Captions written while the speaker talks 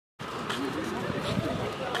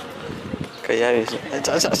Kaya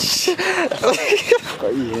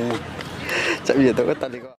sabi itu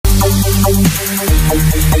tadi kok.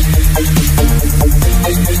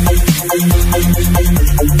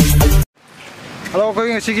 Hello,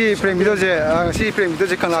 going to see frame video see frame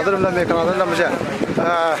video Canada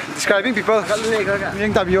describing people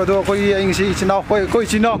yang tabi itu koi yang si cina koi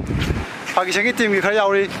cina pagi sengi tim kita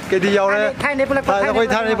yauri kedi yauri koi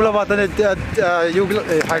thani pula mata ni you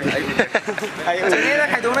pagi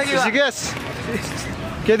si guys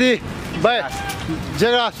kedi bye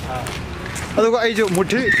jelas aduh kok ayo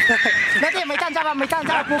muthi nanti macam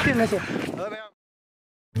cara booking nasi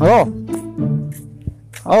oh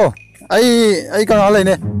oh ai con nó lên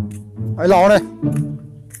nè ai lò này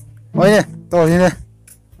ôi nè to gì nè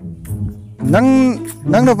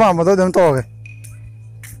nắng nó vào mà tôi đừng to kìa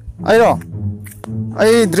ai đó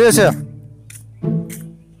ai dress à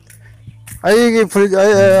ai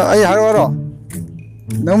ai hả đó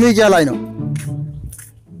nó mi kia lại nữa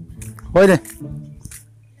ôi nè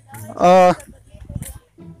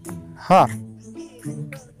ha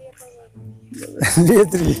lihat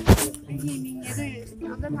đi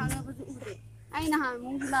ai na han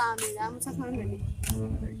mong la me la mo sa kan ni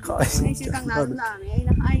ai si kang na la me ai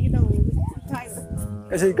na ai cái đầu thai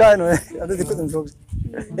cái gì cái nữa anh tôi cứ tưởng số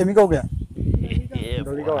em đi câu kìa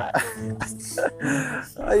đâu đi câu à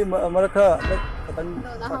ai mà khá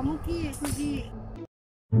na ha mo ki gì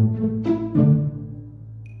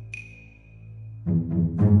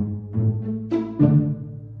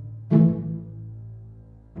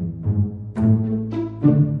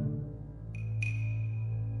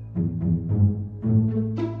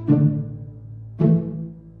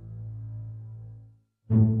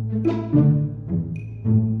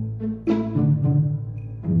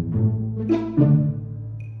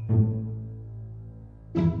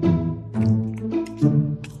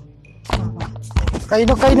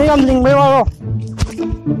cây nó âm linh mấy bao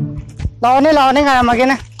lò này ngày mà kia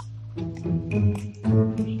này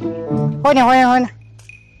thôi nè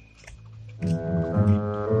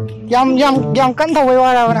dòng cắn thầu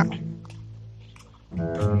bao đâu nè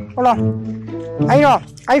có lòng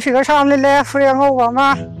ấy phải có sao lên lẹ phơi ngô vào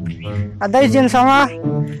mà ở đây jeans sama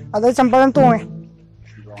ở đây champaran tuh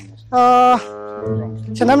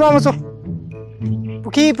ฉันนั่งรอมาสุ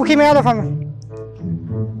pukiไม่ada fam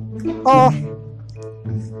oh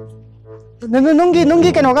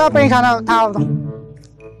nunggi cái nó có bên sana thao rồi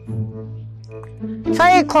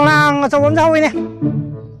sai con lang cho bấm sao này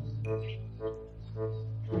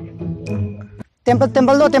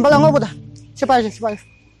temple ngô bút siapa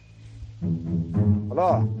halo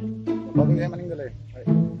bapak yang mana ini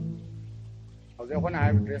kalau kan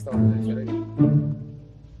ada dress tau sudah ini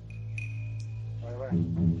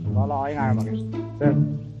lo anh ai mà xem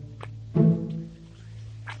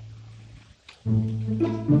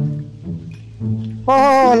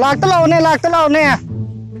lạc tới lâu nè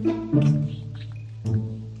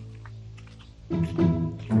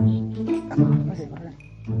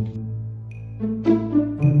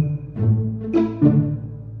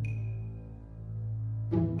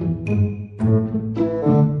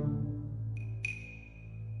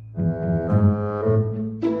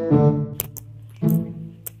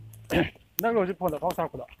นั่งรถที่พลเขาสาว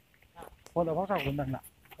คนละพลเขาสาวคนนั่งน่ะ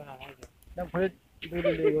นั่งเพลิด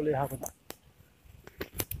เลยหาคนน่ะ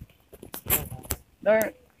นั่ง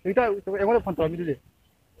อีกแต่ตัวเองก็เลยพลตัวมีดูดิ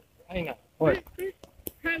ไอ้เงี้ยโอ้ย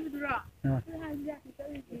hai mươi đứa hai mươi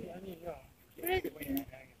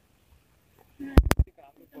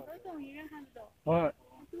โอ้ย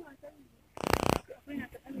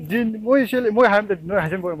จินมวยหายแต่น้อยหาย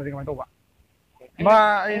เช่นบ่อยมาถึงมันตัวมา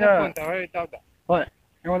ไอ้น่ะโอ้ย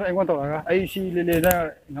ไอ้วันต่อละไอ้ชีเลยนะ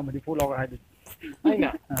งามันที่พูดเราก็ให้ดิไอ้เนี่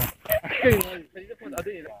ยไอ้จะพูดอะไร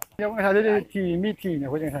เนี่ยยังไงท่าได้ทีมีทีเนี่ย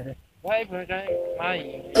เขาจะใช่ไว้เพื่อใช้ไม่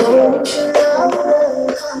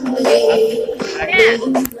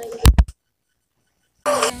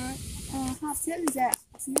học sẽ là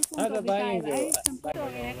ada banyak je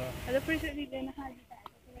ada pressure di dalam hati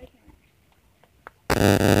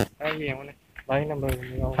Ai yang mana? Lain number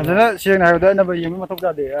ni. ada siang này ada number yang memang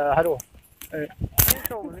tak ada haro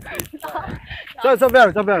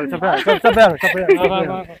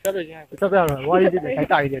Sabar. Wali dia kai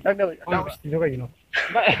tai dia. Tak mesti juga gini.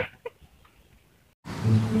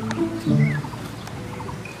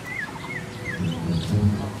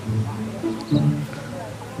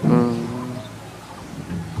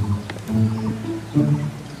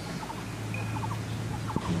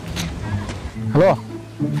 Hello.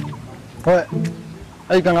 Thôi.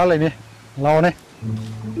 Ai cần nói lại đi. Lâu này.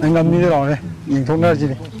 Anh ngâm như thế nào này? Nhìn không ra gì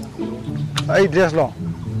này. Ai dress lo.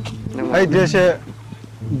 Ai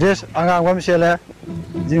dress anh ngang qua xe là.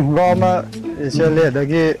 Dừng gom ꯁꯦꯠꯂꯦ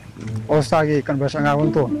ꯑꯗꯒꯤ ꯑꯣꯁꯇꯥꯒꯤ ꯀꯟꯚꯔꯁ ꯑꯉꯥꯡꯕ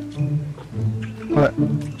ꯑꯃ ꯇꯣꯡ ꯍꯣꯏ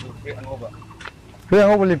ꯐꯨꯔꯤꯠ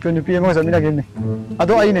ꯑꯉꯧꯕ ꯂꯤꯠꯄ ꯅꯨꯄꯤ ꯑꯃꯒ ꯆꯠꯃꯤꯟꯅꯈꯤꯕꯅꯤ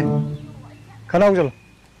ꯑꯗꯣ ꯑꯩꯅꯦ ꯈꯟꯅꯥꯎ ꯆꯠꯂꯣ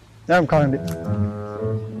ꯌꯥꯝ ꯈꯪꯉꯗꯤ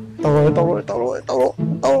ꯇꯧꯔꯣ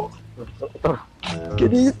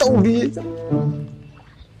ꯀꯦꯔꯤ ꯇꯧꯕꯤ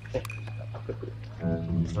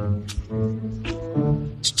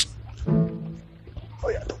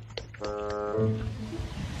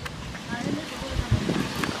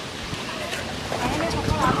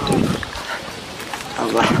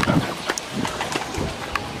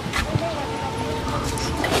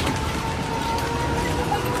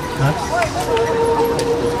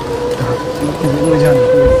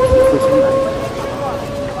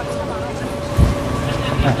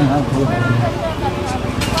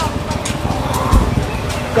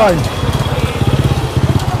Coi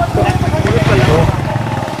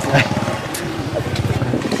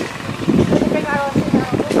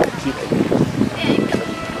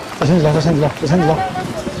Send lo.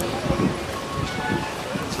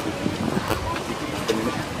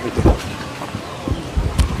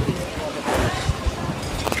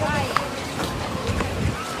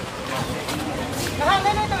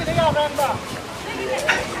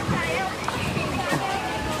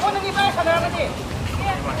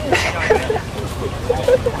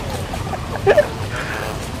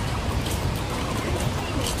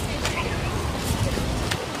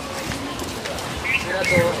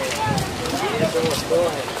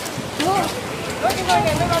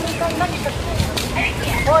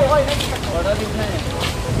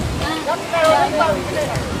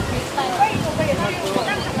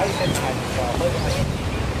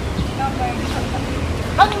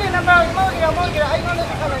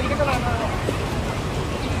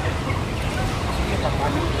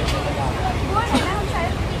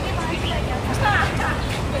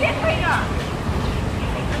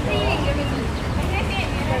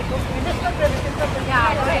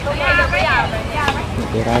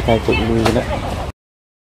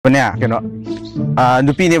 Nè cái nó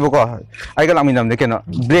nupi này bố ai cái làm mình làm đấy cái nó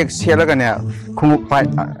break xe là cái này không phải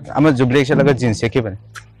ama jo break xe là cái jeans xe kia vậy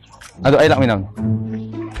ado ai làm mình làm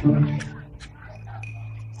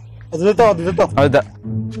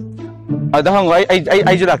ada hang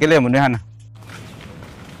ai jo là cái này mình nói hả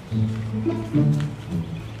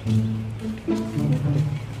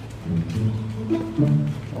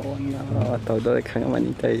tàu đó khang mani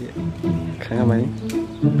tay khang mani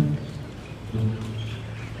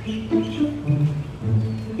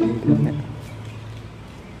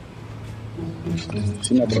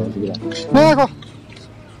nè cô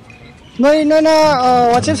nơi na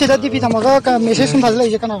WhatsApp sẽ đi thăm cái message không phải là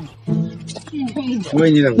gì cái nào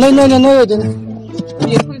nơi ở đây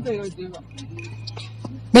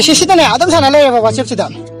message đó này Adam sana lấy vào WhatsApp sẽ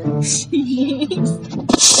đăng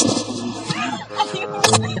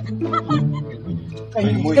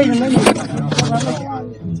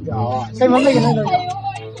cái món này cái này rồi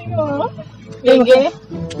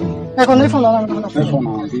cái con này phone nào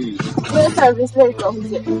Mới service lấy có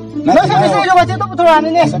gì? Mới service lấy cho bà chị tôi thua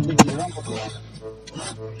anh nè.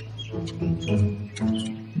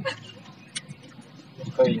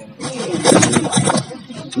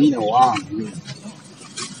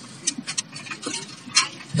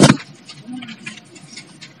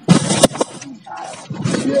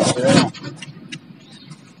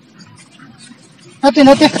 Hati.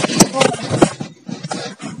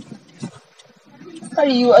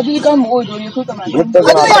 Ayo, adi kamu odo ni tu teman. Aduh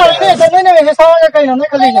ya, ini message salah kayak mana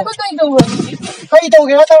kali ni? Kau tu itu. Kau itu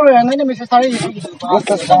kira tahu ya, ini message salah ni.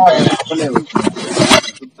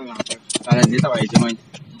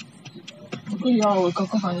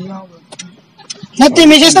 Nanti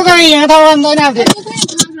message tu kali yang tahu anda ni ada.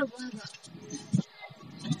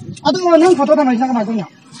 Aduh, nang foto tak macam mana tu ni?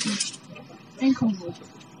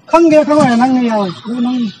 Không kia không phải nang ni ya,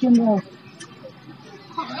 nang kian ni.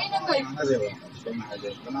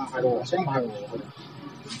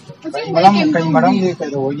 Malam ni kalau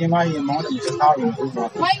orang mai mau ni setahun.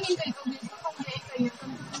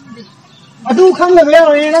 Aduh, không được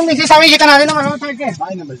rồi, nó mình sẽ sao đi cái nào đấy nó mà nó thay cái.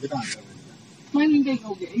 Mai mình cái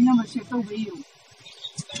câu cái, anh em sẽ câu với yêu.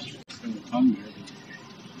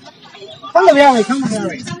 Không được rồi, không được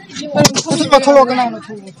rồi. Tôi thua cái nào nó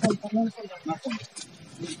thua.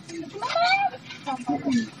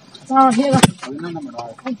 Sao thế vậy?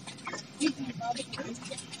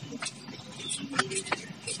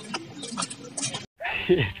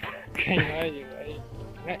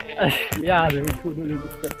 Ya rồi thu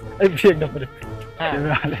anh phiền đâu rồi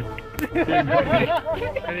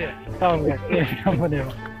không cái không có điều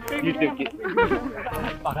YouTube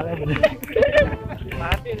cái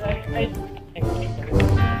này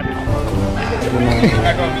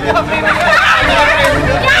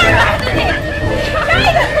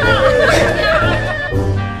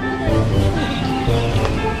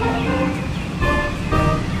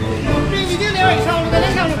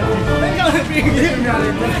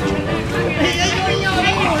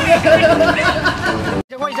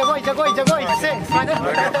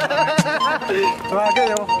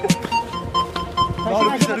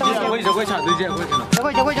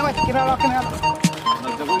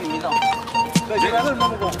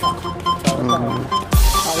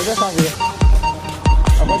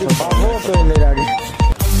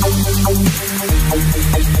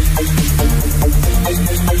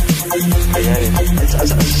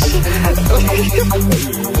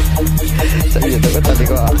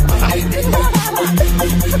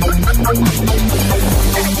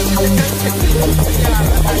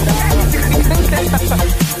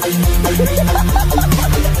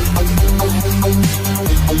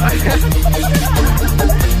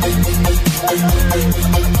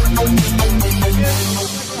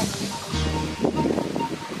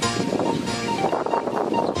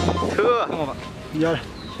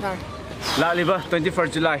Laliba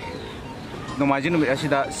 21st July Nomajin numit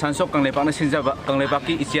asida Sansok Kanglepak na sinjaba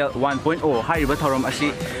Kanglebaki Ichel 1.0 hariba thorom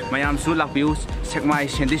asi mayam su lakpiu sekmai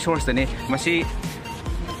Sandy Shores tani masi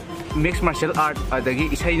mixed martial art adagi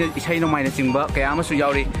isai nomai na chingba kaya amasu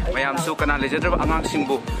yauri mayam su kana lejadraba angang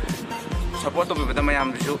singbu support to bibada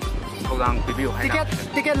mayam su tholang pibiu haina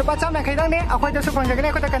ticket lupa cham na khaidang ne akhoi da su pangjagane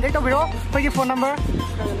akhoi da contact to biro pagi phone number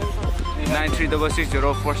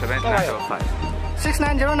 9366047955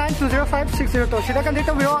 6909205602 sida kan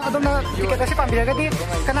dito biro adom na ticket asi pambiragati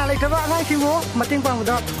kana leitaba angai simu mating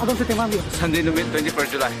pangmuda adom su tingpang bio Sunday numit 21st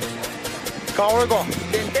July Kau ko.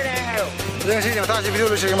 Jadi sini mata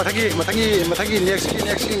video lu sih matagi next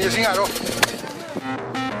aro.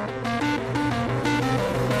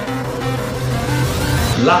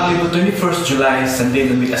 Laglibo 21st July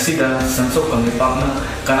Sunday numit asida Sansok Kanglepak na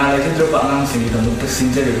kana lejadraba angang singida nukta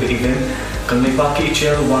sinjariba event Kanglepak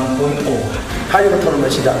Ichel 1.0 hariba thorom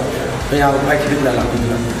asida mayam aikidina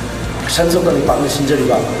lakidina Sansok Kanglepak na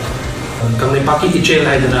sinjariba Kanglepak Ichel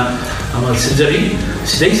haidana amal sinjari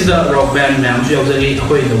sidai rock band mayam su yaujari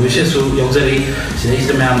akoi the wishes su yaujari sidai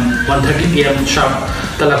mayam 1:30 PM sharp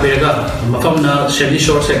talaperaga mafam na Sandy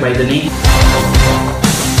Shores ekbaidani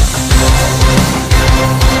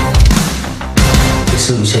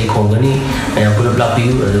Saya kongani, yang pula belakang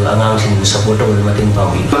itu angang sini support orang mating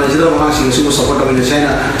pampi. Kalau jadi orang sini semua support orang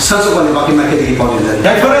Indonesia, Sansok Kanglepak makin di pampi.